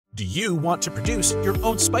Do you want to produce your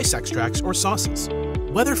own spice extracts or sauces?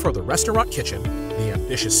 Whether for the restaurant kitchen, the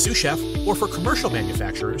ambitious sous chef, or for commercial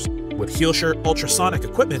manufacturers, with Hielscher ultrasonic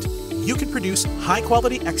equipment, you can produce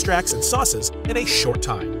high-quality extracts and sauces in a short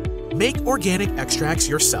time. Make organic extracts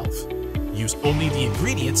yourself. Use only the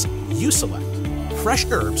ingredients you select. Fresh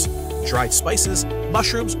herbs, dried spices,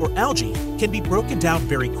 mushrooms, or algae can be broken down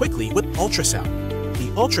very quickly with ultrasound. The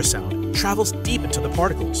ultrasound travels deep into the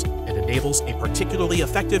particles and enables a particularly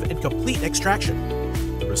effective and complete extraction.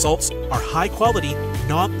 The results are high-quality,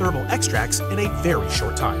 non-thermal extracts in a very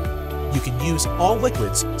short time. You can use all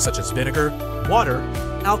liquids such as vinegar, water,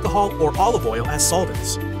 alcohol, or olive oil as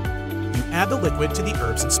solvents. You add the liquid to the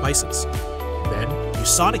herbs and spices. Then, you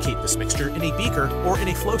sonicate this mixture in a beaker or in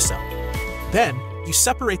a flow cell. Then, you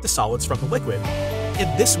separate the solids from the liquid.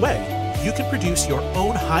 In this way, you can produce your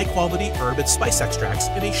own high-quality herb and spice extracts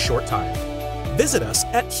in a short time. Visit us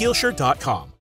at Hielscher.com.